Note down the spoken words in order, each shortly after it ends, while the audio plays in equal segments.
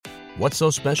What's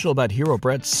so special about Hero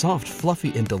Bread's soft,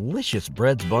 fluffy, and delicious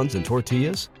breads, buns, and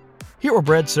tortillas? Hero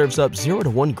Bread serves up 0 to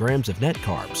 1 grams of net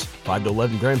carbs, 5 to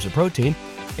 11 grams of protein,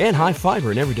 and high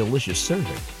fiber in every delicious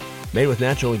serving. Made with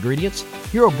natural ingredients,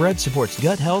 Hero Bread supports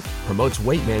gut health, promotes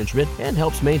weight management, and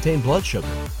helps maintain blood sugar.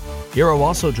 Hero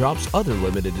also drops other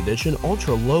limited edition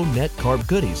ultra-low net carb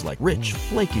goodies like rich,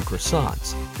 flaky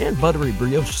croissants and buttery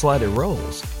brioche slider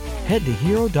rolls. Head to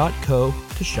hero.co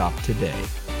to shop today.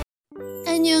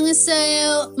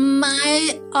 안녕하세요,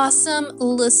 my awesome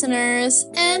listeners,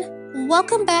 and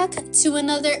welcome back to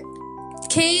another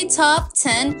K-Top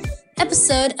 10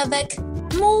 episode avec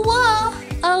moi,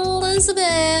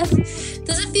 Elizabeth.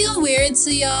 Does it feel weird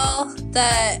to y'all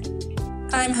that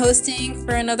I'm hosting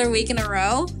for another week in a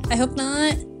row? I hope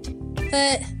not.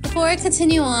 But before I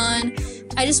continue on,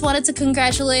 I just wanted to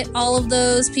congratulate all of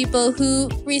those people who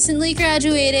recently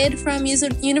graduated from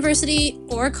university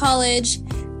or college.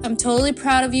 I'm totally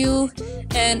proud of you,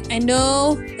 and I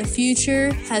know the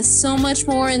future has so much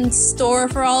more in store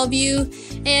for all of you,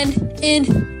 and good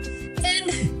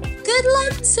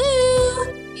luck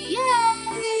too!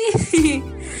 Yay!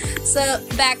 So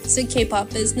back to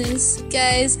K-pop business.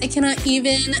 Guys, I cannot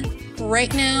even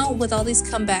right now with all these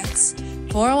comebacks.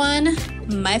 For one,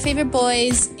 my favorite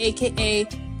boys, aka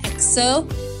EXO,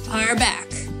 are back.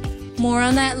 More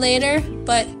on that later,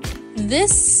 but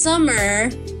this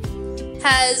summer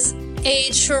has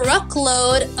a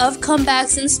truckload of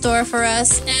comebacks in store for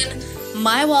us, and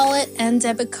my wallet and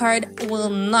debit card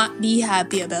will not be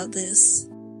happy about this.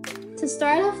 To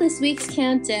start off this week's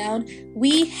countdown,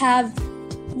 we have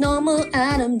Normal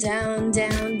Atom Down,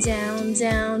 Down, Down,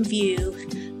 Down View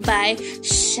by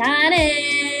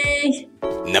Shane.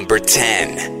 Number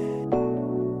 10.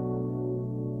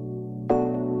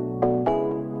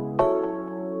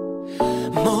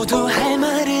 모두 할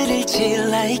말을 잃지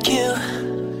like you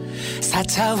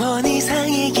 4차원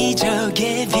이상의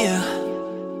기적의 view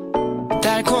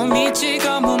달콤히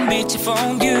찍어본 빛이 for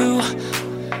you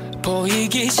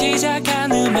보이기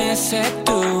시작한 음의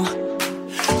색도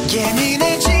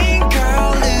예민해진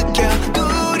girl 느껴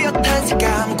뚜렷한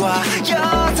색감과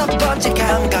여섯 번째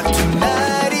감각 두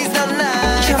마리서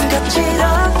날 감각질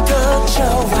않도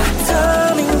좋아 더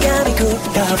민감히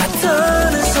굴러봐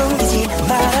더는 숨기지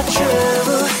말아줘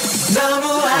너무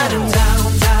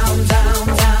아름다운 down down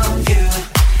down view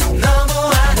너무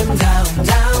아름다운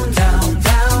down down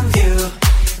down view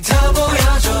더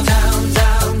보여줘 down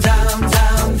down down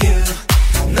down view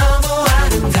너무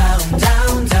아름다운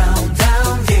down down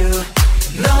down view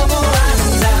너무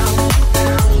아름다운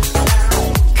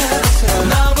그것으로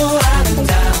너무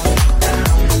아름다운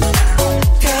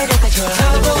데려가줘 더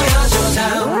보여줘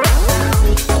down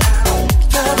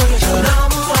더 보여줘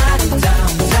너무 아름다운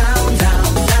down down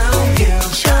down view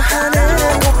저 하늘은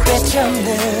꽃배 접는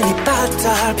이 바다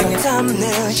병에 담는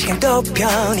시간도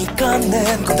편히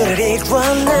걷는 꿈들을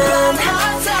이루어낸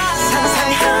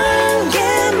상상한 게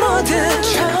모두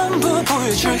전부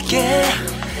보여줄게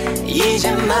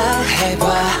이제 말해봐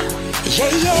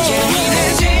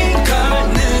예민해진 걸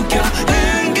느껴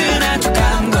은근한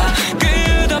촉감과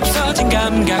끝없어진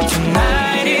감각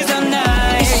Tonight is the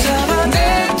night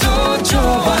있어봐도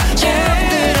좋아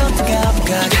예쁘던 감각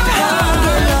한걸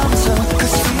넘어서 그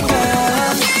순간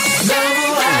너무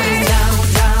아름다운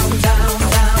down down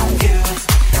down view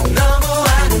너무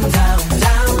아름다운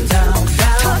down down down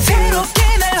더 새롭게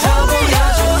날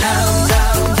보여줘 down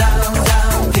down down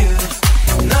down view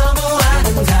너무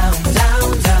아름다운 down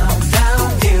down down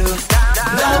view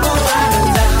너무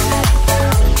아름다운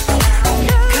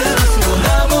그곳으로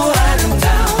너무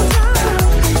아름다운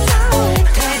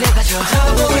데려가줘 더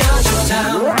보여줘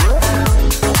down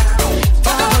더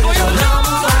보여줘 너무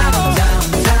아름다운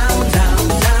down down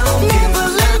down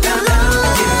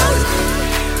view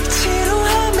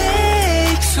지루함에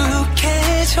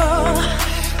익숙해져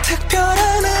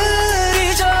특별함을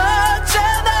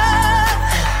잊었잖아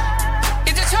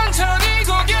이제 천천히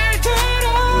고개를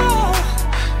들어줘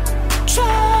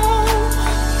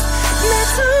내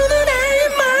손을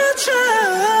맞춰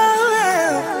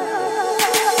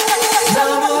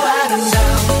너무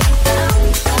아름다운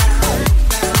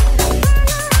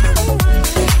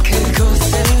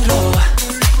그곳으로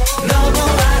너무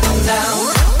아름다운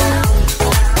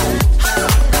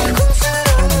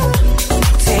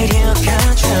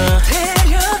데려가줘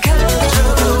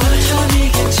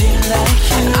처음이겠지 like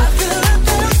you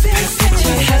별빛의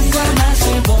향과 맛을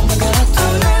본 것도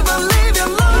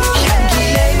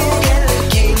향기에 무게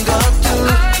느낀 것도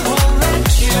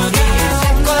저기의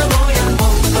색과 모양 본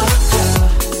것도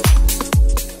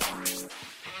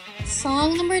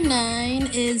Song number 9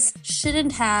 is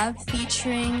Shouldn't Have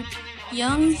featuring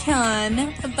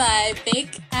Younghyun by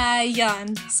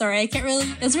Baekhyun. Sorry, I can't really.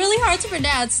 It's really hard to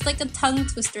pronounce. It's like a tongue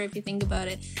twister if you think about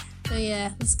it. So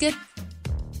yeah, let's get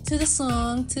to the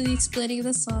song, to the explaining of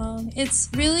the song. It's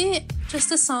really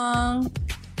just a song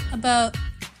about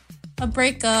a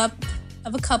breakup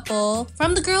of a couple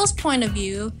from the girl's point of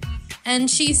view, and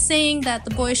she's saying that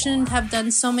the boy shouldn't have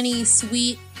done so many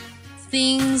sweet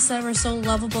things that were so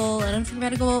lovable and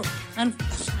unforgettable. I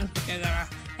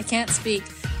can't speak.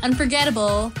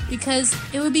 Unforgettable, because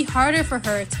it would be harder for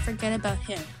her to forget about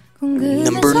him.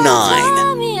 Number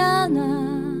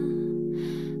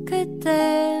 9. 그때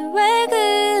왜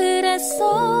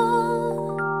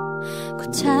그랬어?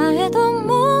 고차에도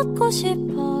묻고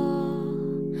싶어.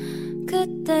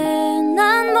 그때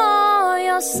난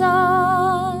뭐였어?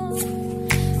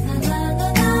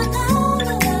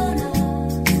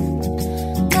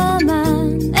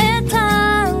 너만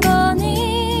애탄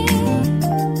거니?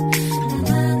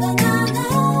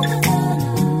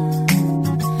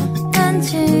 난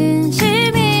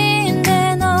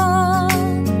진심인데 넌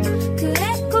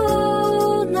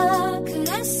그랬구나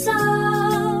그랬어.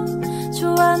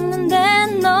 좋았는데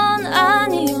넌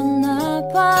아니었나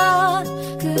봐.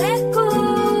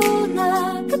 그랬구나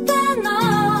그때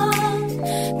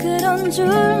넌 그런 줄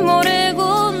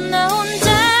모르고 나 혼자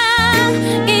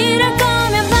이럴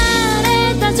거면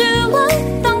말했다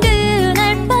주었던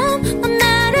그날 밤 넌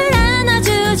나를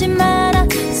안아주지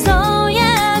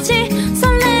말았어야지.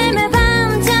 설렘에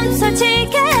밤잠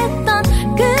설치게 했던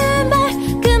그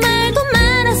말도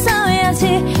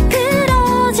말았어야지.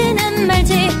 그러지는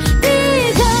말지.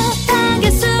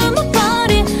 비겁하게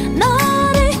숨어버린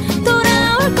너를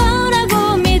돌아올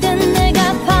거라고 믿은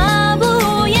내가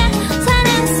바보야.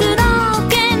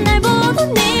 사랑스럽게 날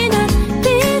보던 네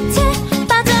눈빛에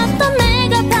빠졌던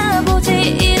내가 바보지.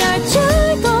 이럴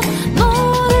줄도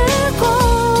모르고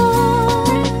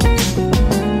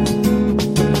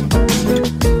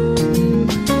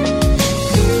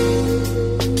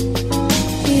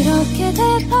이렇게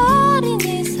돼버린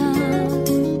이상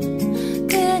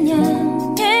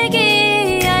그냥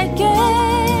얘기할게.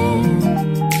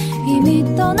 이미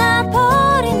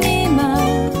떠나버린 네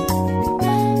맘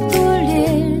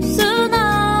돌릴 순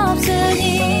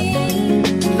없으니.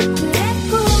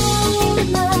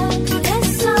 그랬구나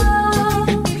그랬어.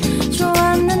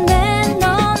 좋았는데 넌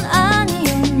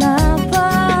아니었나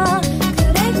봐.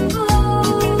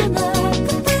 그랬구나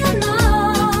그때 넌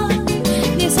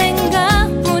네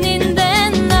생각뿐인데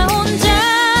나 혼자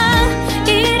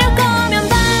이럴 거면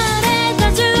말해다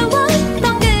주었던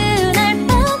그날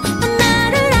밤 넌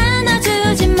나를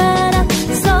안아주지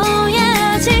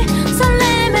말았어야지.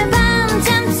 설렘에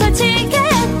밤잠 설치게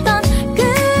했던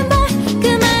그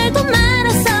말도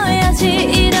말았어야지.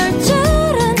 이럴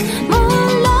줄은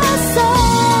몰랐어.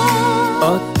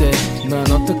 어때? 넌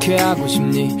어떻게 하고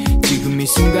싶니? 지금 이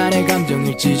순간의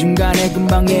감정일지 중간에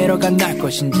금방 에러가 날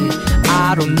것인지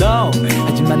I don't know.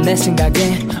 하지만 내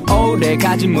생각엔 오래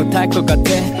가지 못할 것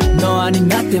같아. 너 아닌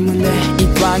나 때문에 이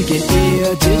관계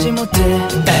이어지지 못해.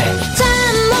 잠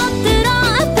못 들어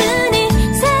아프니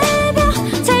새벽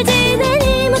잘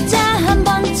지내니 문자 한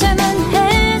번쯤은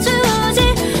해주지.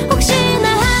 혹시나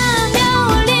하며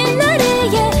올린 나를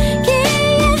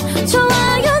얘기해.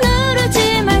 좋아요 누르지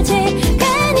말지.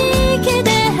 괜히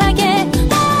기대하게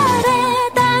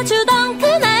말해다 주던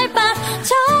그날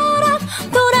밤처럼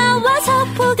돌아와서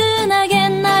포근하게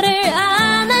나를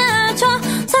안아줘.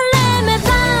 설렘에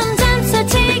밤잠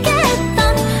설치게 했던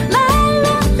말로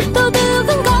또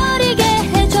두근거리게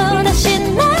해줘. 다시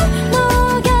날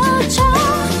녹여줘.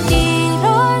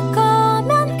 이럴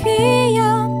거면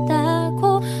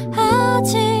귀엽다고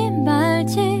하지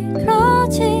말지.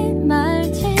 그러지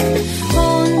말지.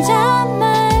 혼자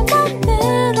말만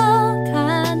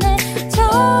들어가네.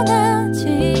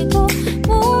 전하지도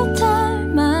못할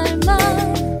말만.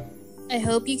 I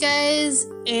hope you guys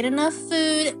ate enough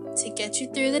food to get you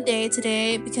through the day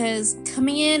today, because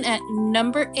coming in at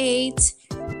number 8,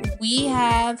 we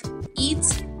have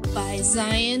Eat by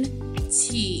Zion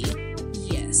T.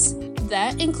 Yes,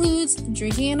 that includes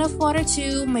drinking enough water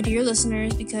too, my dear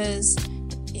listeners, because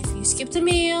if you skipped a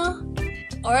meal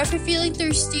or if you're feeling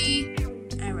thirsty,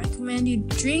 I recommend you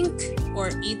drink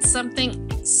or eat something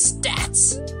stat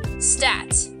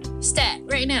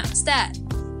right now, stat.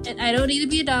 And I don't need to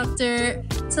be a doctor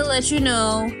to let you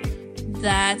know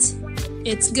that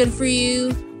it's good for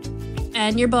you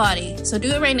and your body. So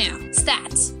do it right now.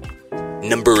 Stats.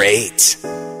 Number 8.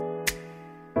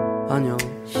 안녕.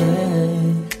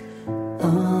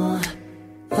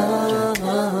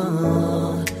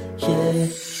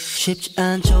 쉽지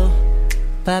않죠.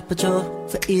 바쁘죠.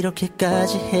 왜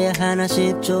이렇게까지 해야 하나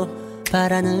싶죠.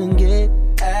 바라는 게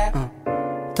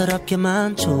더럽게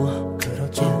많죠.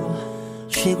 그렇죠.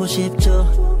 쉬고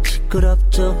싶죠.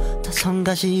 시끄럽죠. 다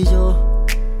성가시죠.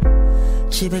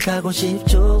 집에 가고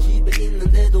싶죠. 집에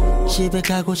있는데도 집에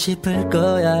가고 싶을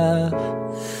거야.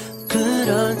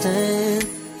 그럴 땐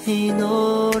이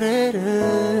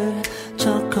노래를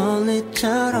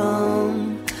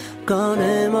초콜릿처럼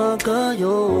꺼내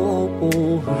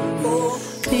먹어요.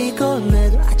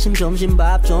 피곤해도 아침 점심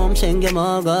밥 좀 챙겨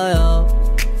먹어요.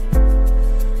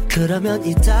 그러면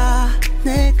이따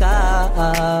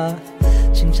내가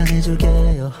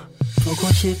칭찬해줄게요. 보고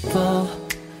싶어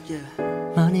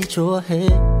많이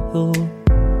좋아해요.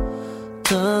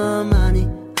 더 많이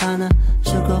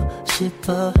안아주고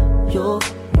싶어요.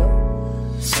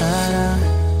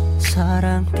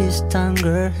 사랑 비슷한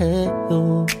걸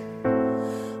해요.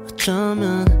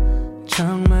 어쩌면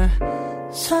정말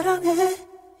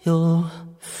사랑해요.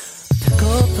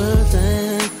 배고플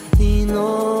땐 이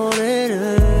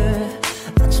노래를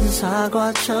아침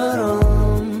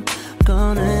사과처럼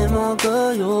꺼내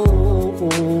먹어요.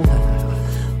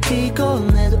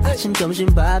 피곤해도 아침 점심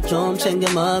밥 좀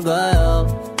챙겨 먹어요.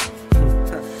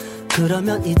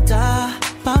 그러면 이따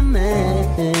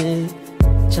밤에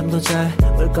잠도 잘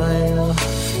올 거예요.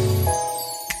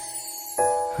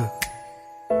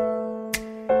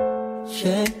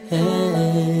 Yeah.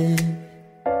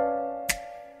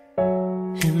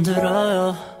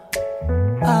 힘들어요.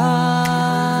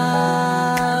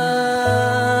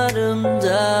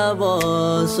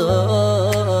 아름다워서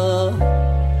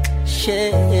yeah.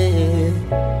 Yeah.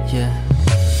 Yeah.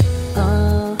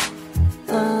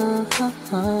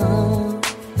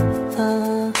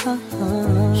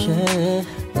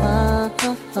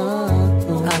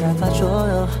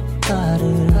 알아봐줘요 나를.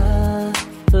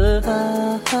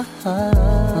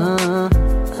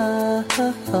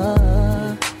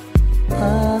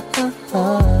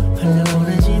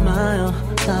 흘려보내지 마요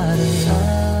나를.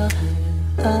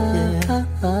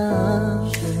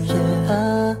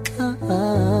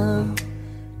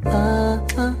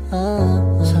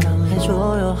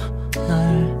 사랑해줘요 날.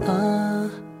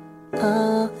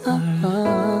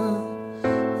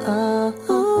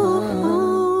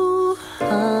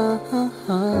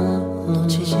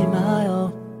 놓치지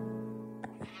마요.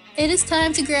 It is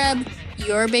time to grab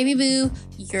your baby boo,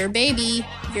 your baby,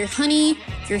 your honey,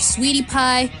 your sweetie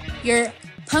pie, your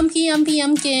pumpkin yumpy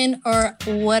yumpkin, or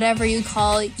whatever you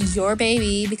call your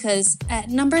baby, because at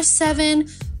number 7,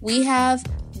 we have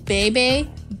Baby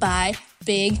by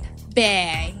Big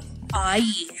Bang. Aw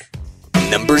yeah.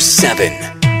 Number 7.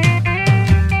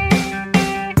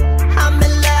 I'm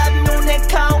in love, 눈에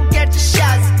come get your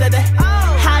shots, baby.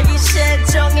 하기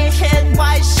실종의 hit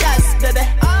white shots, baby.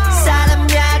 사람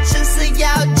야친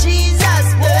쓰여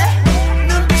Jesus, baby.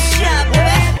 눈부셔,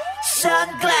 baby.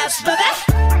 Sunglass, baby.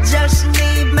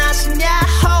 정신이 마시냐,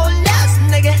 whole lost,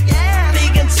 nigga.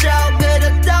 비건 쪽으로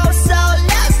또 so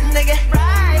lost, nigga.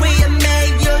 We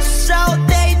make you so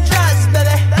dangerous,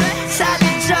 baby.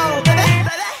 살려줘, baby.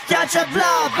 여자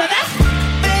blow, baby.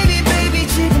 Baby, baby,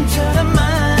 지금처럼만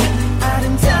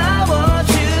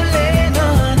아름다워줄래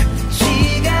넌.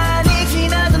 시간이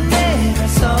지나도 내가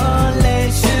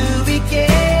설렐 수 있게.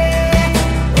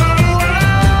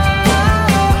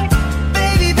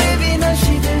 Baby, baby, 넌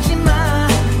시들지 마.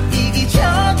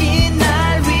 이기적인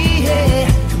날 위해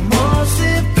그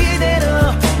모습 그대로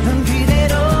넌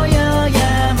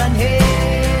그대로여야만 해.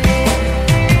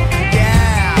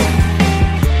 Yeah.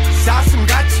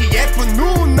 사슴같이 예쁜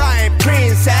누나의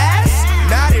princess.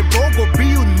 나를 보고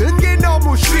비웃는 게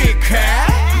너무 시크해.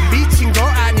 미친 거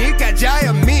아닐까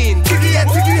자연민. 특이해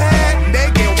특이해.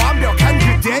 내게 완벽한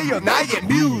그대여 나의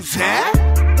뮤즈.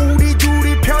 우리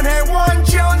둘이 편해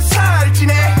완전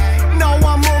살찌네.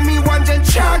 너와 몸이 완전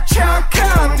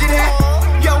착착한 기네.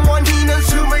 영원히 넌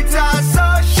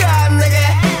 25샷 내게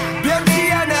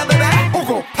변치 않아 baby.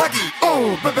 오고 파기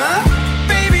오 baby.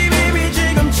 Baby baby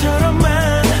지금처럼만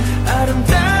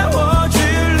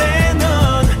아름다워줄래 넌.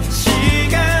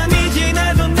 시간이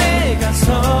지나도 내가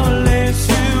설렐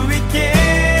수 있게.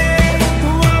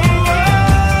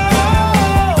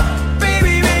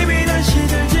 Baby baby 넌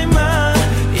시들지 마.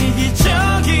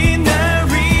 이기적인 날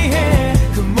위해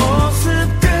그 모습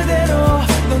그대로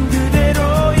넌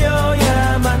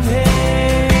그대로여야만 해.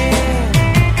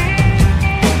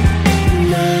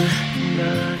 난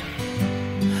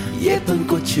예쁜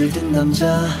꽃을 든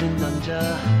남자.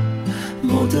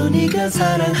 모두 네가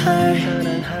사랑할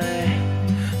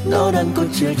노란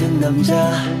꽃을 든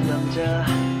남자.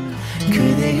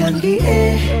 그대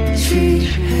향기에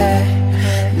취해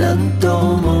난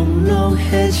또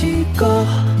몽롱해지고.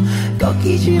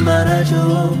 꺾이지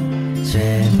말아줘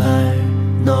제발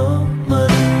너만.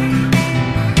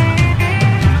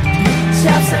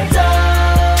 잡 찹쌀떡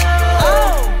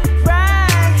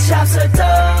찹쌀떡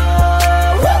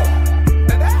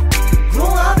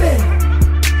궁합이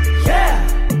yeah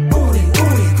우리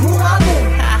궁합이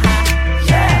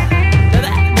yeah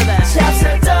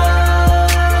찹쌀떡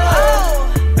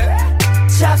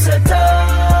찹쌀떡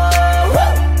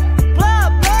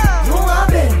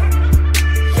궁합이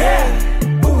yeah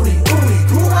우리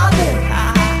궁합이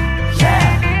yeah.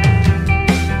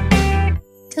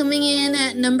 Coming in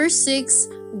at number 6,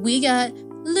 we got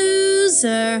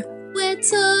Loser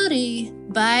외톨이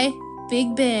by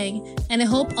Big Bang. And I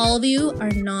hope all of you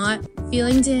are not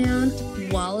feeling down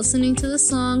while listening to the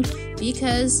song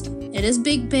because it is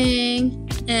Big Bang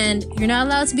and you're not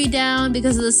allowed to be down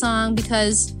because of the song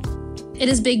because it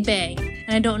is Big Bang.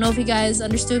 And I don't know if you guys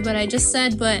understood what I just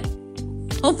said, but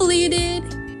hopefully you did.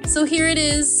 So here it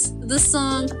is, the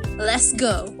song Let's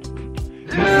Go.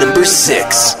 Number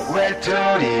 6.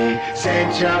 외톨이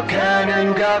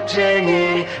센척하는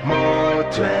겁쟁이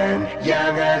못된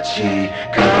양아치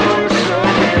거울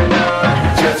속에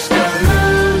넌 Just a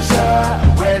loser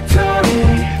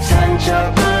외톨이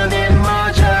상처뿐인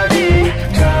머저리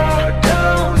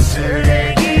더러운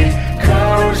쓰레기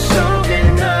거울 속에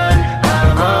넌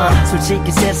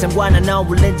솔직히 세상과는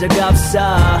어울린 적 없어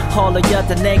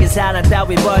홀로였던 내게 사랑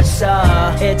따위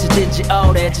벌써 잊혀진 지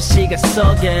오래 저 시간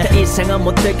속에 더 이상은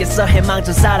못 듣겠어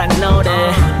희망찬 사랑 노래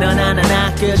넌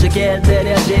하나나 그저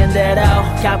길들여진 대로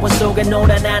각본 속에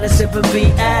놀아나는 슬픈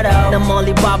위에로 난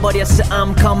멀리 와버렸어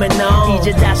I'm coming home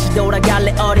이제 다시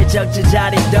돌아갈래 어릴 적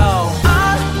제자리도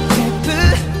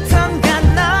언제부턴가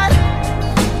날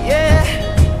yeah.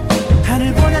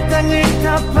 하늘보다 땅을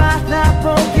더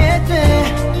바라보게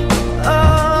돼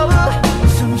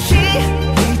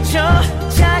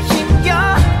숨쉬기조차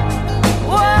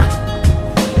힘겨워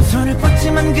손을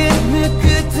뻗지만 그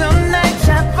누구도 날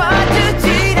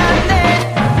잡아주질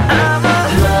않네 I'm a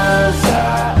loser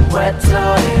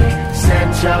외톨이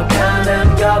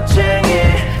센척하는 겁쟁이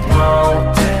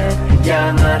못된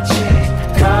양아치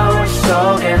거울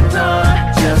속에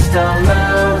넌 Just a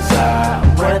loser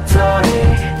외톨이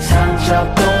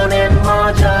상처뿐인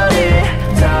머저리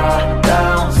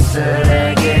더러운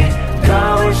쓰레기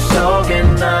거울 속에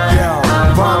난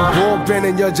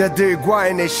반복되는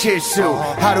여자들과의 내 실수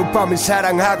하룻밤은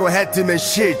사랑하고 해뜨면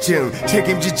실증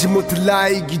책임지지 못할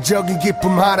나의 이기적인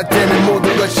기쁨 하나 때문에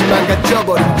모든 것이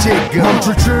망가져버린 지금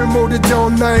멈출 줄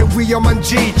모르던 나의 위험한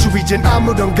지주 이젠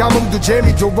아무런 감흥도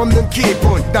재미도 없는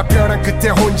기분 나 변한 그때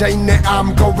혼자 있네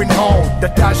I'm going home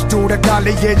나 다시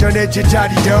돌아갈래 예전의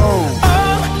제자리로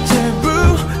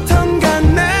언제부턴가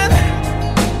난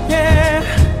yeah.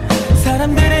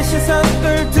 사람들의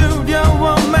시선을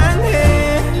두려워만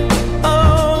해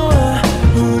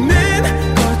우는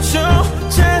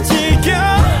것조차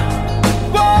지겨워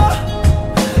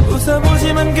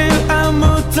웃어보지만 그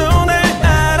아무도 날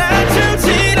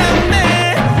알아주질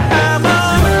않네 I'm a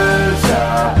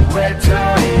loser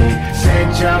외톨이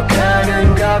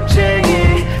센척하는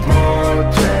겁쟁이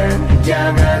못된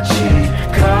양아치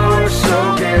거울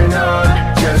속에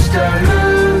넌 Just a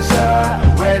loser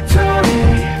외톨이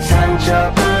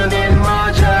상처뿐인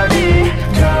머저리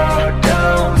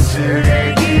더러운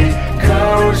쓰레기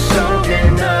거울 속에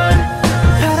넌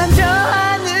파란 저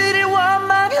하늘을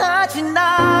원망하지 난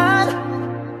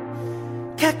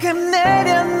가끔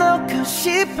내려놓고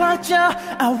싶어져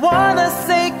I wanna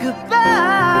say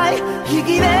goodbye 이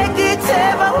길의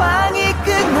끝에 방황이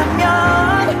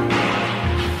끝나면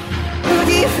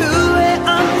우리 후회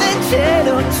없는 채로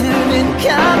두는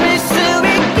감을 수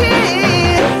있길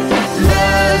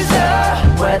Loser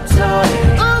외톨이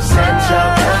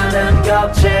센척하는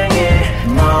겁쟁이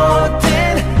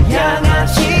못된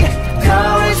양아치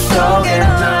거울 속에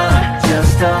넌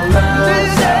Just a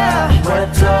loser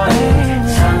외톨이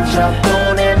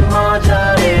상처뿐인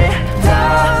머저리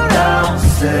더러운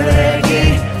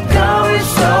쓰레기 거울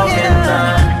속에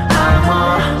넌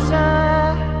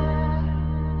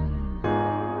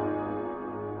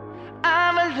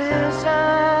I'm a loser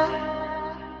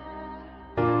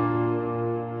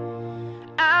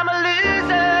I'm a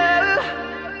loser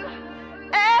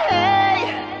hey,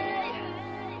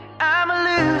 I'm a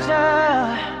loser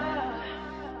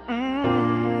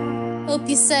Hope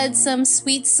you said some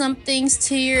sweet somethings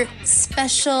to your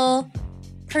special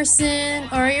person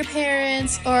or your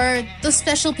parents or those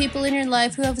special people in your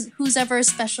life who's ever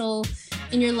special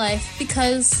in your life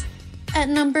because at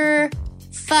number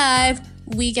 5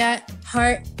 we got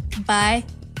Heart by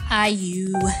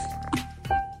IU.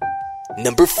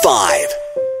 Number 5.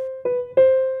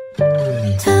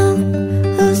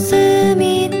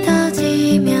 웃음이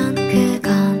터지면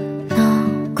그건 너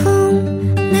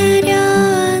쿵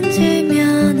내려앉으면은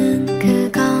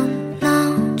그건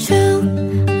너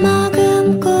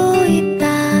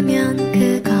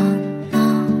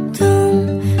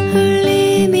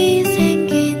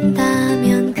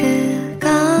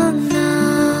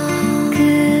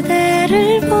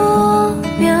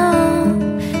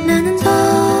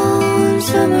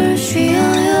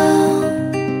쉬어요.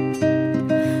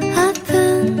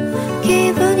 아픈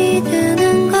기분이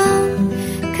드는 건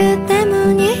그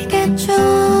때문이겠죠.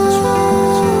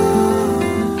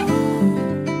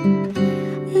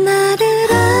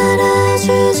 나를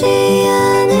알아주지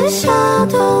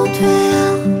않으셔도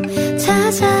돼요.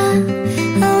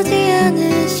 찾아오지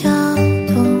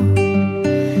않으셔도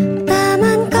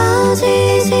나만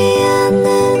꺼지지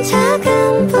않는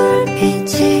작은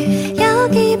불빛이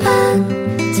여기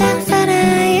반짝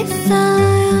살아있어요.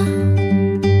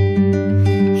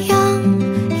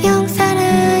 영영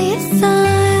살아있어요.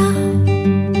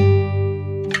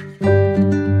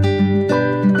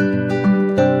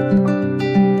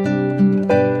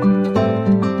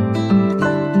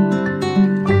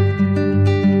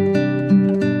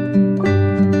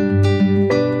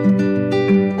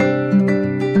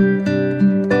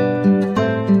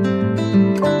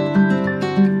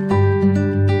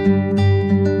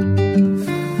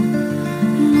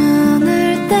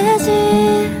 눈을 떼지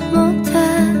못해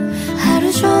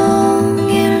하루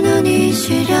종일 눈이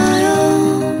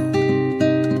시려요.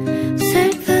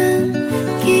 슬픈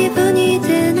기분이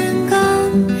드는 건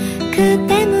그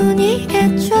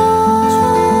때문이겠죠.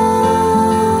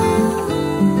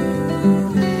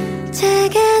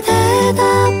 제게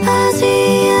대답하지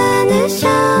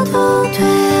않으셔도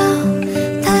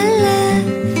돼요.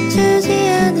 달래주지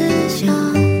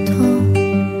않으셔도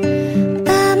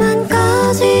나만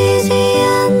꺼지지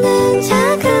않는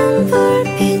작은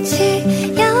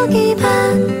불빛이 여기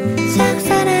반짝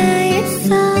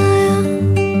살아있어요.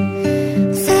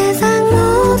 세상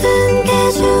모든 게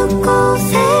죽고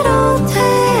새로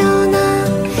태어나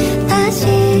다시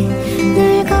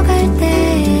늙어갈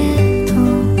때에도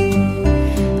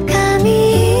감히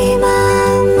이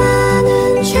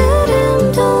마음만은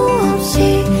주름도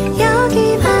없이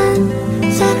여기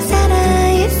반짝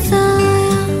살아있어요.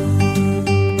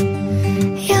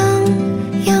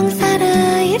 영영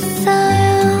살아있어요.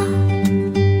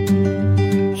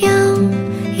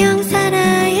 영영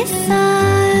살아있어요.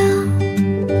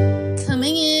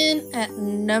 Coming in at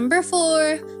number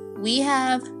 4, we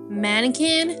have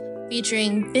Mannequin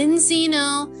featuring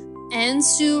Benzino and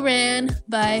Suran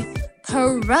by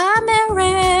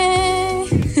Paramere.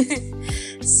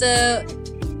 So,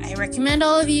 I recommend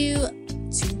all of you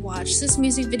to watch this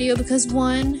music video because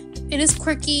 1, it is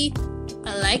quirky,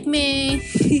 like me,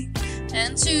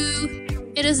 and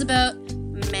 2, it is about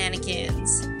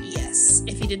mannequins. Yes,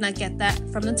 if you did not get that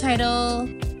from the title,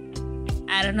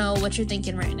 I don't know what you're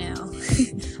thinking right now.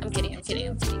 I'm kidding.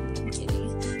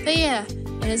 But yeah,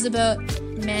 it is about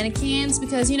mannequins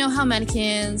because you know how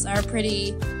mannequins are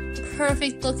pretty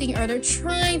perfect looking, or they're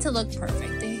trying to look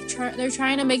perfect. They're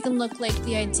trying to make them look like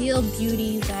the ideal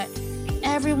beauty that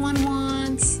everyone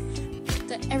wants,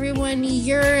 that everyone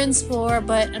yearns for,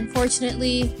 but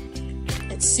unfortunately,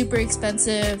 it's super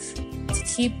expensive to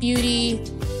keep beauty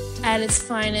at its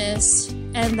finest,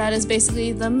 and that is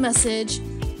basically the message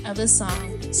of the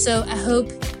song. So I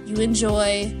hope you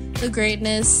enjoy the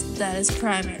greatness that is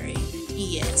Primary.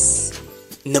 Yes.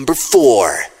 Number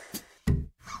 4.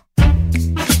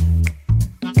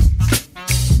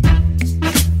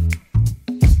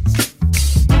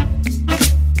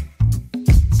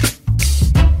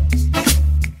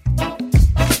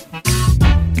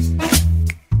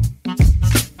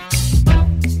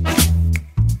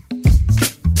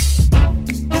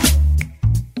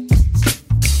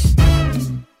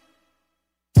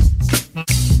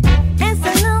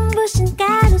 햇살 눈부신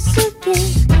가로수길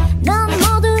넌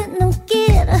모두의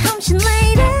눈길을 훔친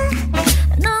lady.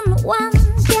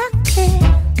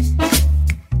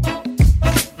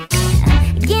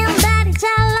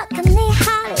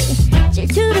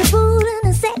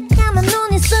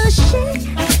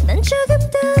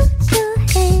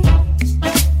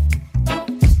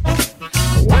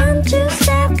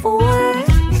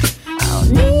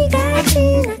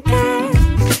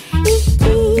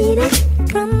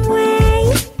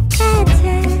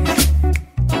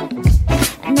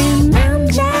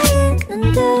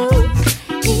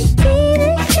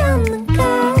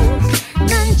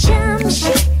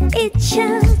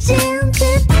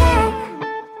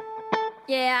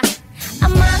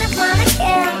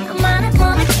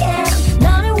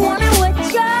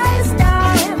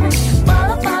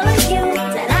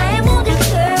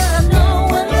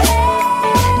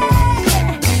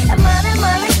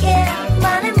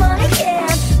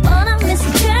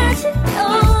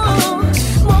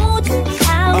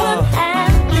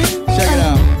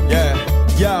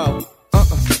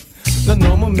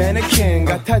 매니킨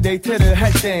같아 데이트를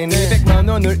할 땐 200만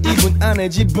원을 입은 안에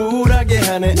지불하게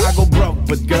하네 I go broke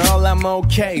but girl I'm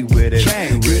okay with it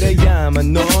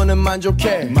그래야만 너는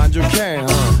만족해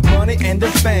Money and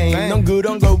the fame 넌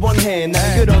그런 걸 원해 난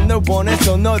그런 널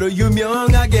원해서 너를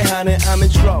유명하게 하네 I'm in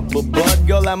trouble but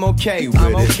girl I'm okay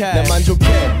with it 난 만족해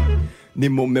네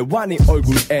몸에 와네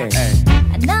얼굴에 I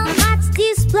know how to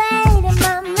display 내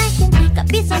맘 내겐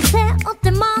값비싼 새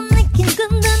옷들 못 느낀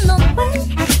근데 넌 왜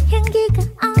향기가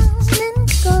없는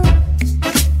걸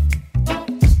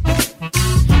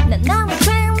난 너무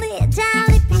trendy 잘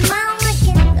입힌 맘 내겐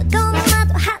너도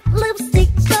나도 hot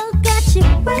lipstick 똑같이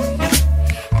왜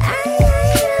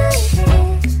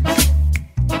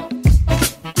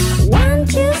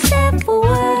Won't you step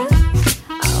forward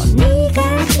네가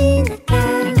지나가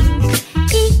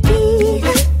이 길은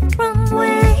from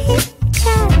where it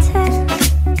같아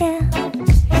yeah.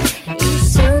 이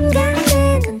순간 내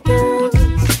눈도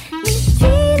네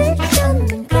뒤를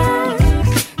쫓는가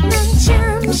난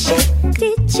잠시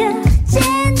뒤처진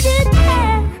듯해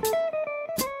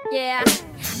yeah.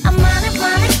 I'm on it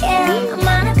again I'm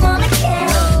on it again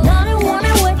너를 원해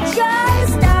with your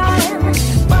style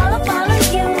Follow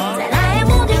you 사랑의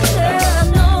모든 girl I'm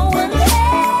no one else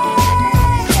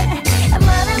I'm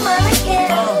on it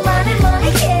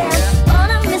again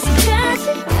원한 미스까지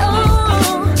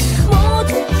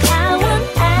모두 다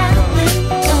원하는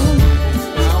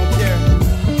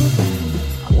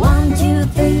One, two,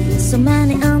 three So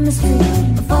many on the street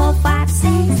 4, 5,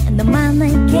 6 And the man I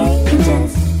can't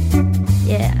just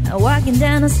Yeah, walking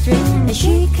down the street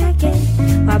시크하게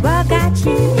바보같이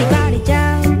이 거리죠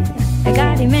I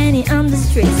got it many on the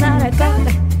street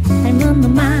살아가다 닮은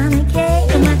너만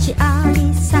이렇게 마치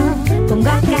어디서 본 것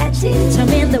같이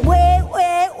처음인데 way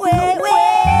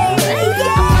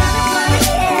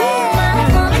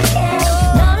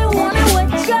너를 원해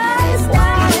with your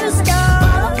style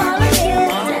Follow you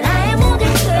사랑의 모든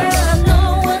girl I'm no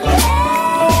one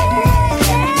else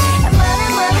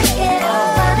money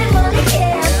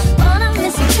again 원한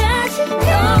미스까지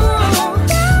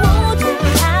모두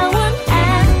다 원하는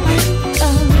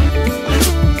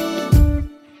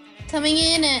Coming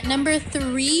in at number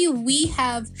 3, we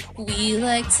have We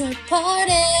Like to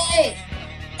Party.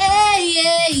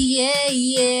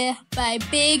 Yeah, by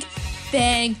Big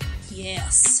Bang.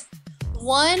 Yes.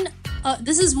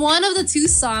 This is one of the 2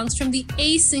 songs from the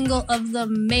A single of the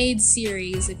Made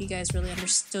series, if you guys really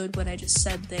understood what I just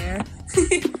said there.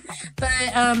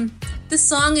 But this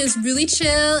song is really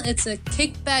chill. It's a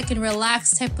kickback and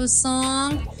relax type of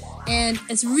song. And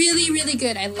it's really, really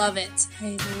good. I love it.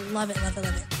 I love it.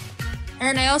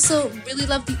 And I also really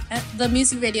love the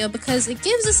music video because it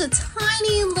gives us a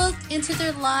tiny look into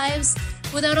their lives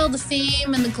without all the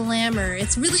fame and the glamour.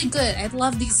 It's really good. I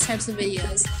love these types of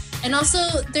videos. And also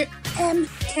their M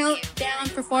Countdown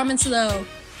performance though.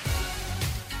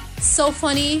 So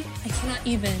funny. I cannot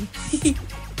even.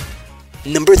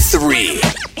 Number 3.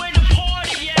 Where the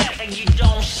party at? And you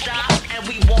don't stop, and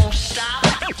we won't stop.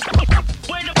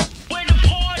 Where the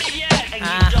party at? And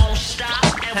you don't stop,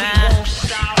 and we won't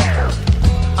stop.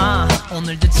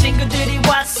 오늘도 친구들이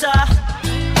왔어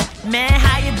Man,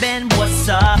 how you been? What's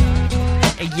up?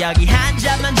 여기 한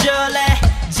잔만 줄래?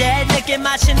 제일 늦게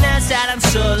마시는 사람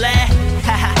술래?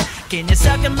 그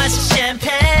녀석은 마시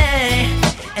champagne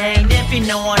Ain't if you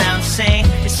know what I'm saying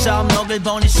이 손목을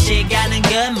보는 시간은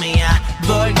금이야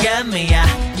벌금이야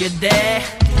You there?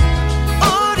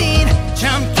 우린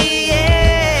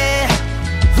젊기에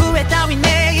후회 따윈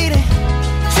내일에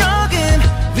조금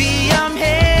위험해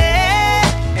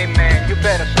Hey man, you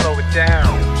better slow it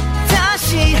down.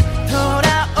 다시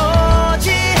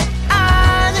돌아오지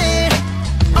않을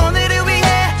오늘을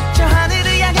위해 저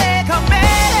하늘을 향해 건배해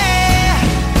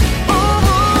We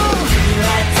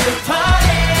like to party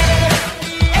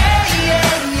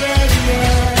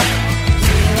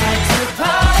We like to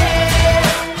party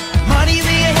머리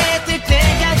위에 해 뜰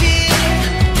때까지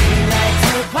We like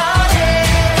to party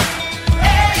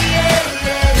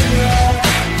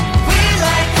We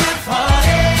like to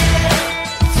party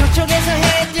서쪽에서 해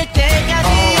뜰 때까지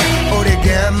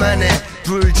오래간만에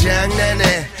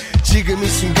불장난해 지금 이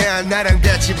순간 나랑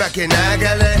같이 밖에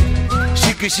나갈래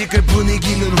시끌시끌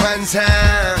분위기는 환상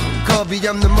겁이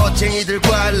없는 멋쟁이들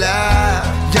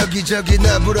관람 여기저기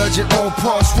너부러진 all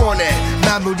pause 원해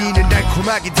마무리는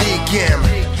달콤하게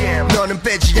뒷겜 너는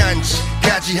빼지 않지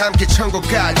같이 함께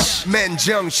천국까지 맨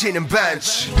정신은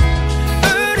반치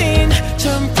우린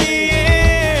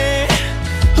젊기에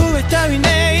후회 따위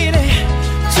내일에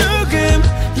조금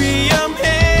위험해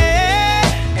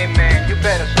Hey man, you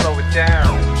better slow it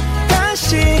down.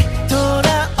 다시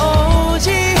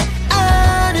돌아오지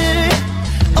않을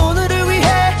오늘을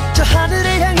위해 저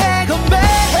하늘을 향해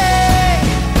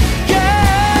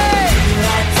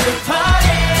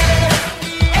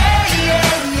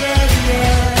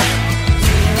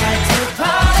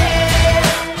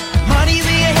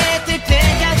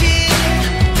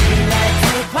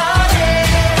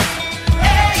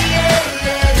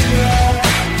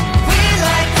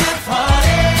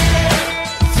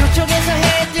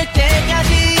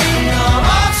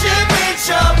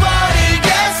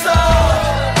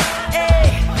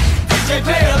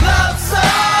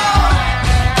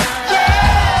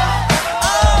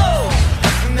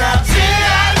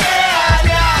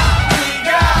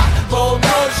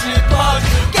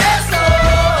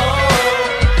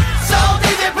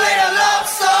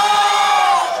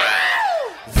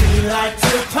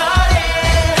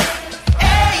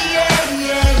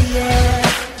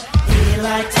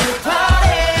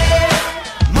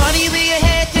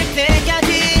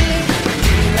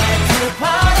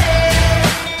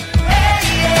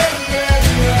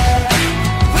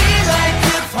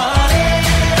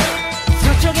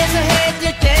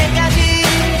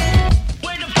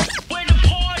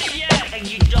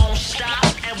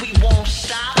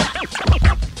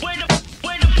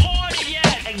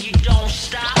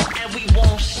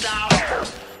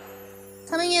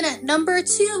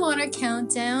 2 on our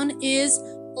countdown is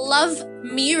Love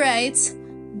Me Right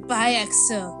by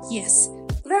EXO. Yes.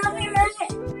 Love me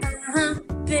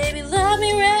right. Baby, love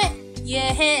me right.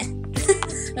 Yeah.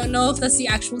 Don't know if that's the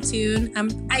actual tune.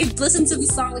 I've listened to the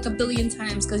song like a billion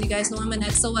times because you guys know I'm an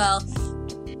EXO-L.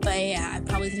 But yeah, I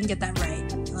probably didn't get that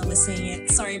right while I was saying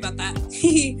it. Sorry about that.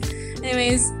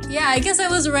 Anyways, yeah, I guess I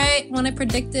was right when I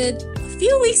predicted a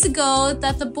few weeks ago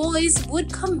that the boys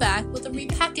would come back with a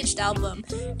repackaged album.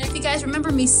 And if you guys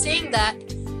remember me saying that,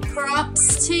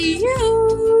 props to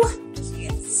you.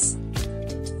 Yes.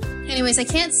 Anyways, I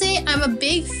can't say I'm a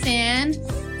big fan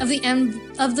of the end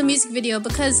of the music video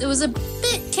because it was a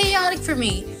bit chaotic for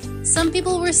me. Some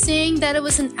people were saying that it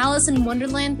was an Alice in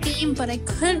Wonderland theme, but I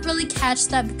couldn't really catch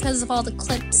that because of all the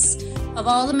clips of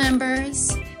all the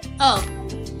members. Oh,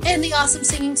 and the awesome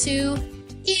singing too.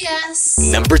 Yes.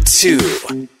 Number 2.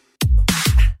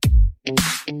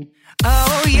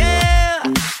 Oh yeah.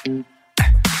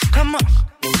 Come on.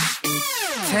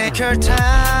 Take your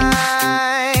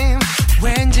time.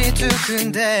 왠지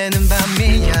두근대는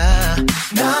밤이야.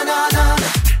 No, no, no, no.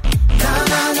 No,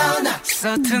 no, no, no.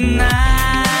 So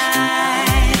tonight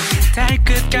달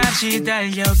끝까지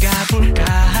달려가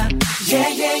볼까. Yeah,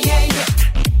 yeah, yeah, yeah.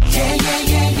 Yeah, yeah,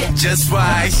 yeah, yeah. Just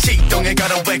right. 시동에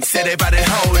걸어 웩셀에 발을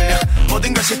홀려.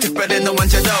 모든 것이 특별해 너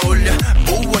완전 어울려.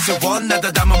 무엇을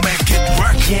원하다 I'ma make it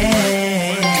work.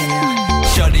 Yeah.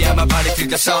 Shorty 아마 party till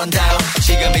the sundown.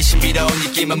 지금의 신비로운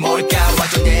느낌은 뭘까.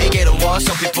 완전 내게로 와.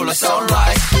 Some people are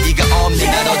sunrise. 네가 없는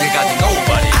난 어딜 가도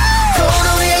nobody.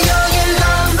 도로 위에 여기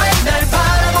long way. 날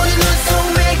바라보는 눈속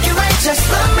make it right. Just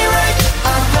love me right.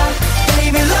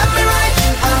 Baby love me right.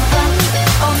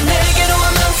 내게로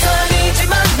오면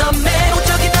설이지만 넌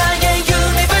매혹적인 나의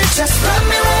universe. Just love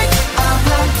me right.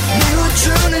 내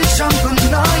우주는 전부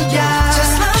너야.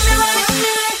 Just love me right.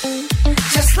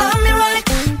 Just love me right.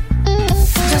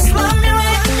 Just love me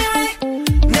right.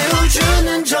 내 우주는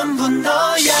전부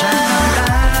너야. Shine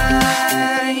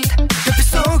bright. 별빛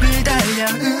속을 달려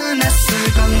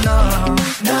은하수를 건너.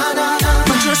 No, no, no.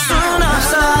 멈출 순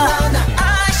없어.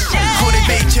 우리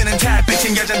비치는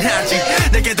달빛은 여전하지.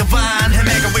 내게도 반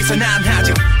헤매고 있어 난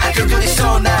아직. 아껴 눈이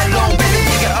쏘 날 long baby.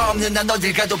 네가 없는 난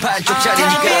어딜 가도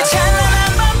반쪽짜리니까. 달빛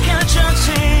찬란한 밤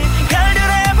펼쳐진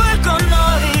별들의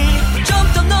불꽃놀이.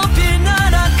 좀 더 높이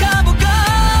날아가볼까.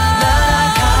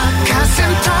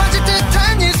 가슴 터질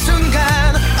듯한 이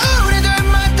순간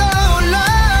우리들만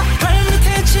떠올라.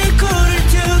 발밑에 지구를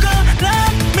두고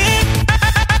let me.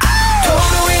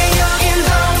 도로 위에 여긴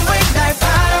long way. 날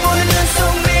바라보는 눈속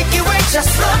make it right.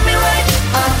 Just love me right.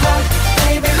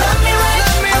 Baby love me right.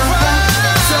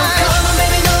 So come on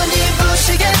baby 눈이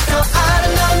부시게 더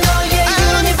아름다운 너의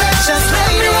universe. Just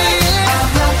love me right.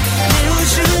 내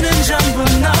우주는 전부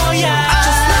너야.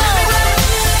 Just love me right.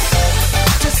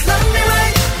 Just love me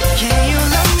right. Yeah you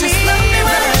love me. Just love me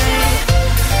right.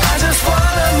 I just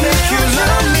wanna make you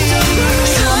love me.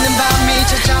 수없는 밤이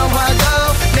찾아와도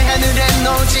내 하늘엔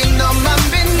오직 너만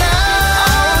빛나.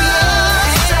 Oh yeah.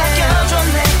 사겨줘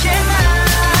내게만.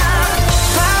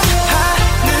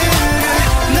 밤하늘을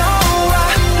너와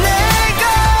내가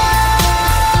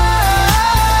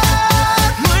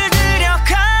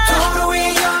물들여가. 도로 위에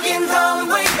여긴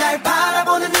runway. 날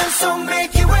바라보는 눈속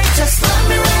make it right. Just love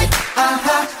me right.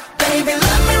 Baby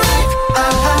love me right.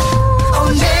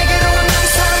 내게로 오면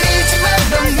설이지만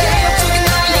넌 매력적인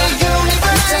나의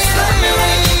universe. Just love me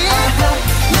right.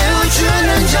 내 우주는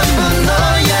전부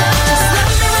너야. Just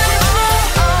love me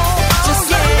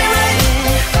right.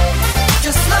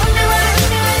 Just love me right. Just love me right.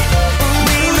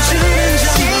 내 우주는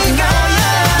전부 너야.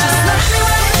 Just love me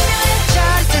right.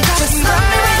 Just love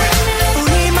me right.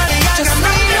 우리만의 Just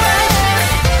love me right.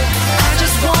 I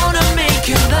just wanna make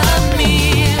you love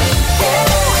me.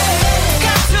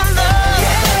 Got to love.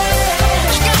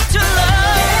 You got to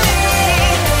love me.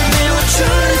 내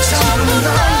우주는 전부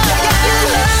너야. You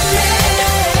love me.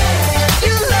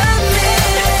 You love me.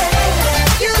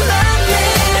 You love me.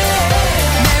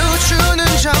 내 우주는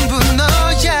전부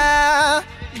너야.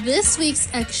 This week's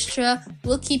extra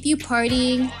will keep you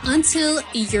partying until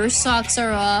your socks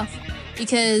are off.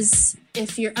 Because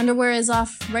if your underwear is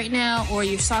off right now or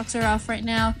your socks are off right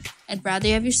now, I'd rather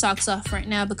you have your socks off right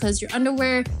now because your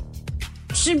underwear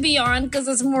should be on because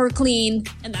it's more clean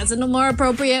and that's more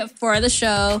appropriate for the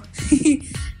show.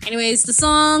 Anyways, the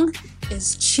song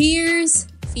is Cheers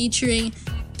featuring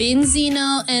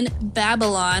Benzino and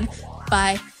Babylon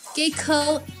by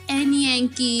Gecko and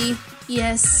Yankee.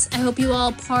 Yes, I hope you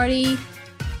all party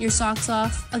your socks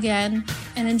off again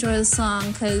and enjoy the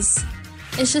song because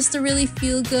it's just a really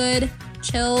feel good,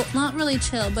 chill, not really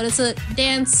chill, but it's a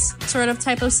dance sort of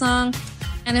type of song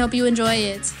and I hope you enjoy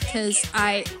it because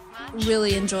I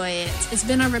really enjoy it. It's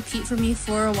been on repeat for me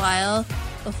for a while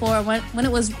before when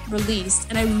it was released,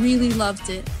 and I really loved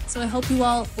it. So I hope you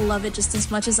all love it just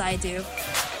as much as I do.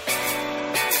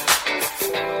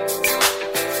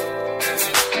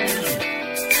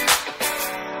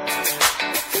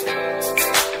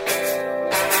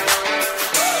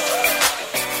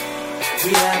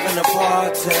 We having a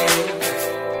party.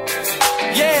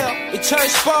 Yeah, it's church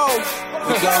folk.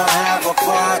 We gonna have a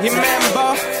party.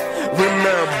 Remember?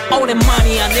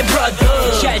 오랜만이야 내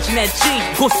brother 잘 지냈지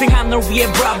고생한 널 위해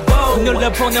bravo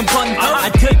눌러보는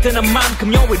번호 들뜨는 맘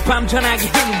금요일 밤 전화기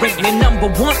ring 내 number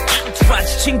one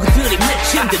트라지 친구들이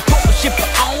맺힌 듯 보고 싶어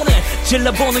오늘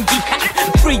질러보는 기한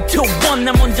 3, 2, 1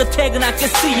 나 먼저 퇴근할게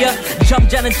see ya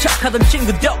점잖은 척하던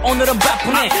친구들 오늘은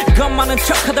바쁘네 겁 많은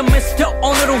척하던 mister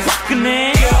오늘은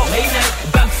화끈해 late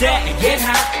night 밤새 get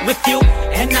high with you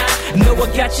and I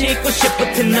너와 같이 있고 싶어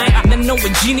tonight 난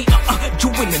너의 genie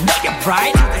주인은 너야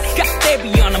right got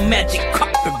baby on a magic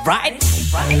carpet right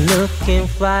Looking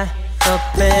fly oh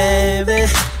baby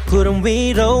구름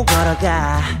위로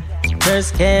걸어가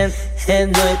Girls can't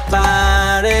handle it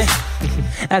body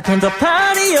I can the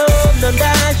party on 넌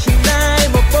다시 날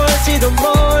못 볼지도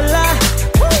몰라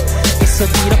계속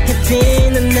이렇게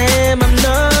뛰는 내 맘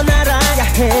넌 알아야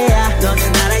해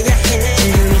너는 알아야 해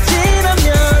지금이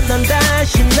지나면 넌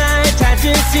다시 날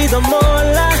찾을지도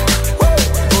몰라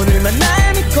오늘만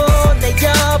날 믿고 내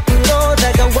옆으로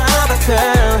다가와봐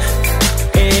girl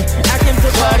I can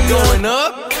the party going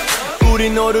up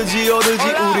우린 오르지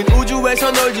우린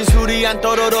우주에서 놀지 술이 안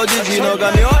떨어지지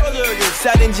너가 몇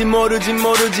살인지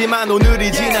모르지만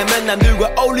오늘이 지나면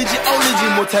남들과 어울리지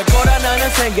못할 거라 나는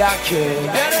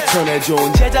생각해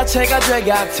전해준 제 자체가 죄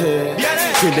같아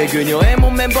근데 그녀의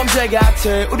몸엔 범죄 같아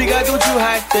우리가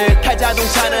도주할 때 탈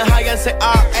자동차는 하얀색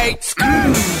R8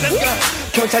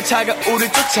 경찰차가 우릴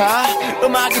쫓아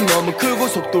음악이 너무 크고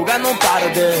속도가 너무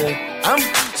빠르대 I'm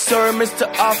Sir Mr.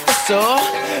 Officer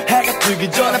해가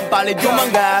뜨기 전에 빨리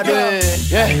도망가야 돼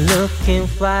yeah. Looking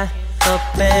fly oh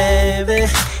baby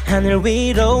하늘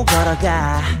위로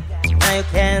걸어가 Now you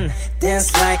can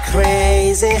dance like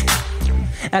crazy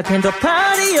I can the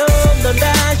party on 넌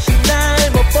다시 날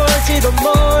못 볼지도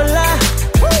몰라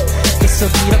계속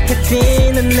이렇게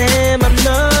뛰는 내 맘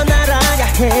넌 알아야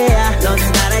해 너는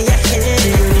알아야 해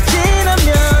지금이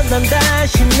지나면 넌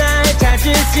다시 날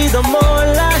찾을지도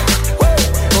몰라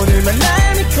오늘만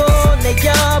날 믿고 내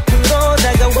옆으로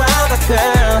다가와봐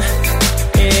girl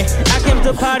I came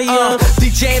to party up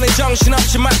DJ는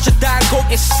정신없이 맞춰다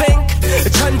고개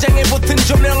sink 천장에 붙은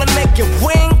조명은 내게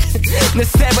wink 내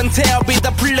세븐테일 비다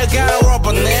풀려가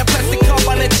러버네 플라스틱 컵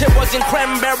안에 채워진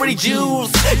cranberry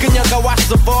juice 그녀가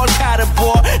왔어 볼카를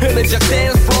보 흐느적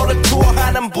댄스 플로어를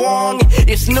투어하는 봉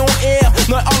It's new air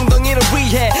너의 엉덩이를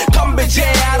위해 컴배제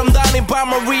아름다운 이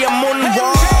밤을 위해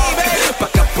moonwalk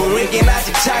바깥 분위기는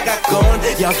아직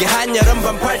차갑군 여기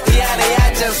한여름밤 파티 안에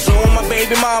앉아서 my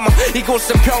baby mama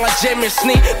이곳은 평화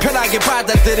재밌으니 편하게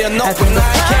받아들여 너와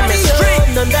나의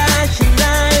chemistry 넌 다시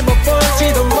날 못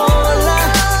볼지도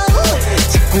몰라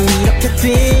자꾸 이렇게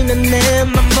뛰는 내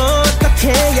맘 어떻게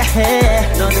해야 해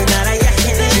너는 알아야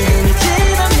해 지금이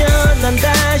지나면 넌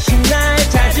다시 날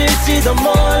찾을지도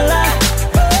몰라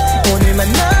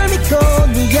오늘만 널 믿고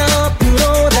네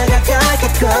옆으로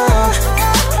다가가겠고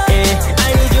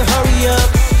I need you hurry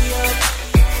up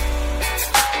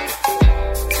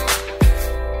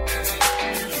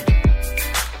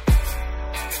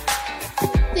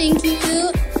Thank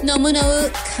you, 너무너무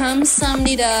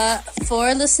감사합니다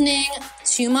for listening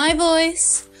to my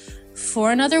voice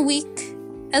for another week,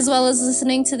 as well as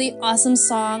listening to the awesome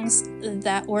songs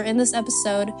that were in this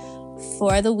episode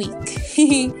for the week.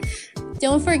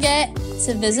 Don't forget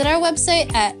to visit our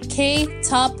website at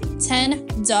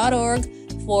ktop10.org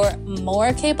for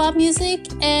more K-pop music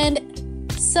and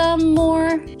some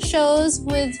more shows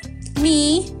with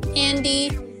me, Andy,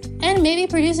 and maybe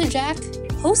producer Jack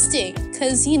hosting,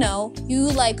 because, you know, you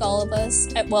like all of us.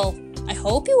 Well, I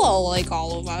hope you all like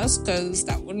all of us, because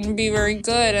that wouldn't be very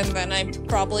good, and then I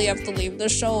probably have to leave the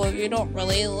show if you don't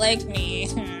really like me.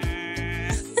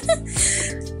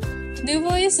 New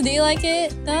voice, do you like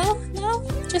it? No?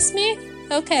 Just me?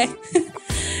 Okay.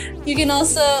 You can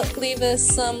also leave us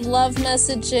some love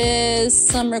messages,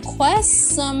 some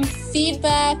requests, some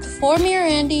feedback for me or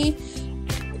Andy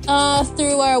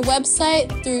through our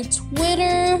website, through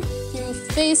Twitter, through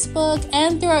Facebook,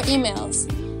 and through our emails.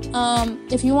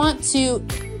 If you want to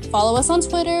follow us on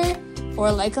Twitter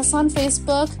or like us on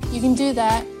Facebook, you can do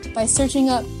that by searching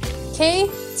up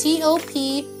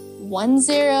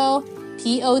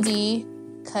KTOP10POD,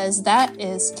 because that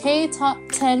is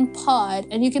K-Top10 Pod,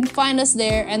 and you can find us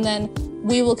there, and then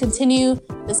we will continue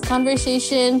this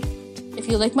conversation if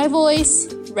you like my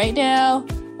voice right now,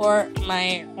 or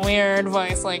my weird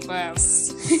voice like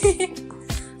this.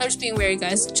 I'm just being weird,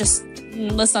 guys. Just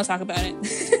let's not talk about it.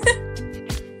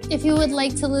 If you would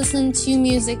like to listen to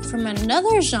music from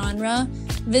another genre,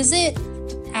 visit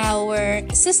our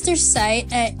sister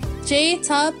site at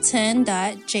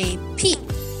jtop10.jp.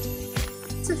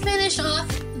 To finish off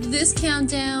this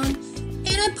countdown,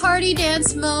 in a party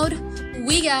dance mode,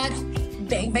 we got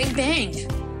Bang Bang Bang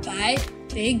by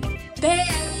Big Bang.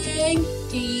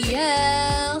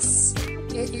 Yes,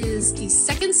 it is the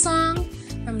second song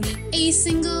from the A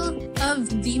single of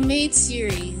the Made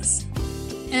series.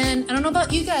 And I don't know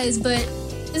about you guys, but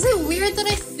is it weird that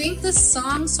I think this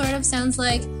song sort of sounds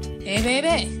like Hey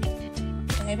Baby,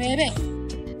 Hey Baby?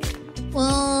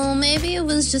 Well, maybe it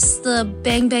was just the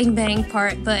Bang Bang Bang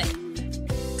part, but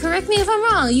correct me if I'm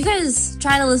wrong. You guys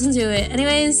try to listen to it.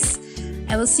 Anyways,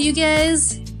 I will see you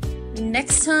guys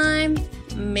next time.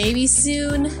 Maybe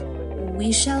soon.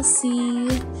 We shall see.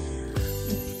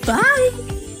 Bye!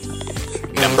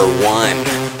 Number 1.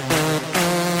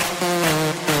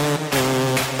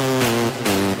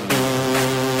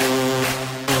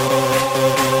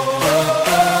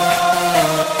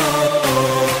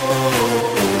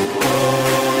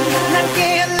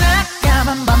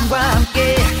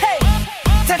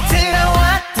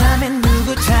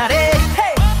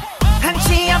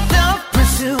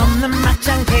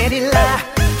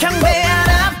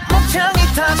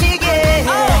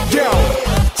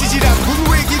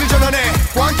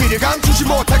 감추지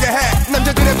못하게 해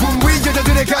남자들의 분위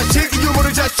여자들의 가식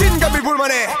유머를 자신감이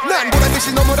불만해 난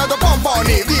보란듯이 너무나도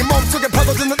뻔뻔히 네 몸속에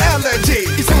파고드는 알레르기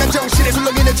이상한 정신에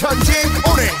술렁이는 천지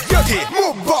오늘 여기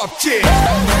무법지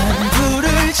난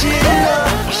불을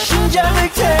질러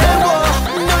심장을 태워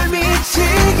널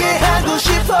미치게 하고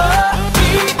싶어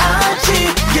B.I.G.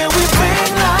 Yeah we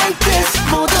bang like this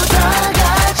모두 다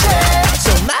같이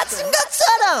손 맞은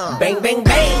것처럼 Bang bang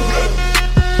bang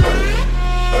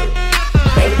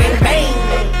Bang bang bang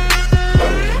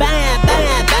Bang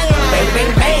bang bang Bang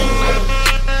bang bang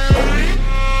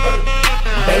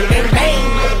Bang bang bang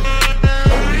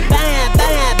Bang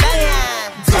bang bang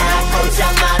자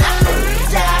꼼짝 마라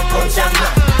자 꼼짝 마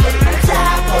자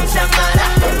꼼짝 마라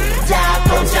자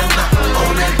꼼짝 마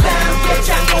오늘 밤 끝장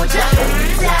보자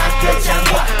자 끝장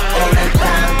봐 오늘 밤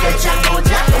끝장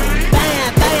보자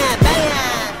Bang bang bang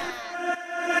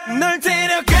널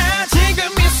데려가 지금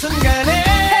이 순간에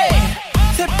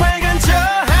새빨간 저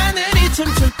하늘이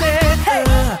춤출 때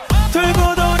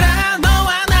돌고 돌아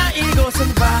너와 나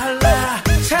이곳은 발라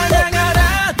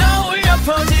찬양하라 떠올려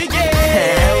퍼지게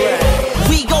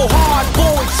We go hard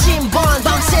boy 신번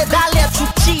밤새 달려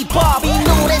죽지 법 이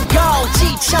노래는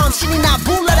거지처럼 신이 나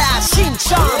불러라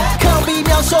신청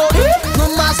겁이며 소리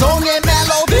눈마송의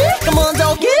멜로디 Come on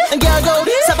doggy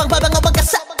결고리 사방팔방 어방가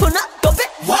사뿐한 고비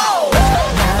Wow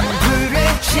난 불을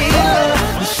질러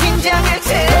심장을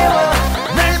태워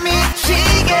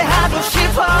미치게 하고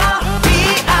싶어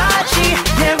B.I.G.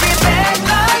 Yeah we bang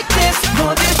like this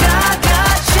모두 다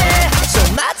같이 손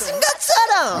맞은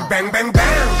것처럼 Bang bang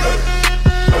bang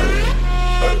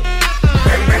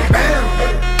Bang bang bang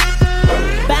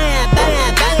Bang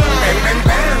bang bang Bang bang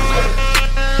bang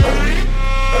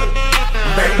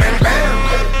Bang bang bang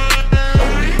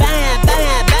Bang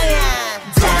bang bang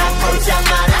자 꼼짝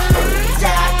마라 자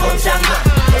꼼짝 마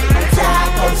자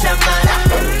꼼짝 마라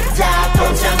자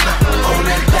꼼짝 마 오늘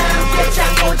밤 끝장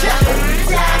보자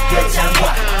자 끝장 봐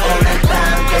오늘 밤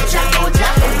끝장 보자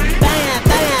Bang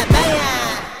bang bang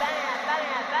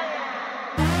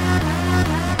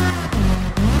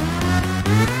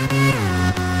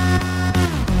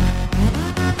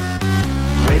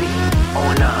Ready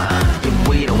or not if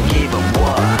we don't give a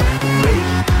what Ready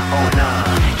or not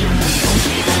if we don't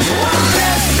give a what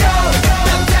Let's go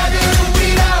남자들은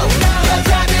위로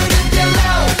여자들은 딜로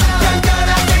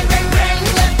던져라 bang bang bang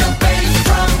let the bass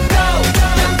drum go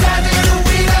남자들은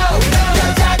위로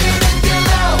여자들은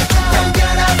딜로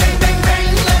던져라 bang bang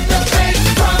bang let the bass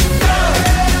drum go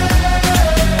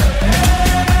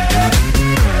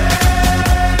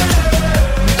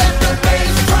Let the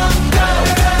bass drum go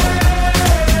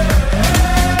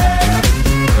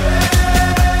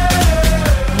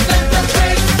Let the bass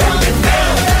drum go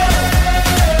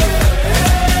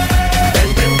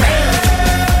Bang bang bang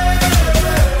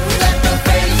Let the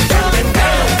bass drum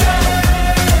go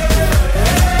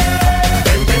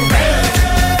Bang bang bang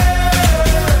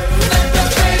Let the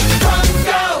bass drum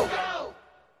go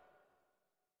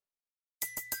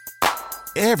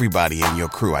Everybody in your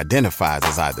crew identifies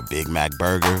as either Big Mac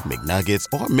Burger, McNuggets,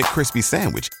 or McCrispy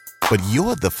Sandwich. But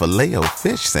you're the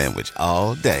Filet-O-Fish Sandwich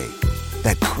all day.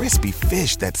 That crispy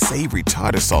fish, that savory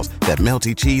tartar sauce, that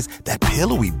melty cheese, that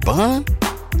pillowy bun.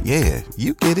 Yeah,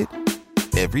 you get it.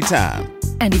 Every time.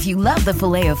 And if you love the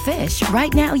Filet-O-Fish,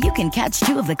 right now you can catch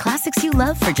two of the classics you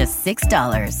love for just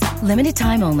 $6. Limited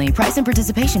time only. Price and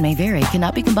participation may vary.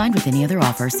 Cannot be combined with any other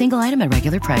offer. Single item at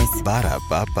regular price.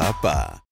 Ba-da-ba-ba-ba.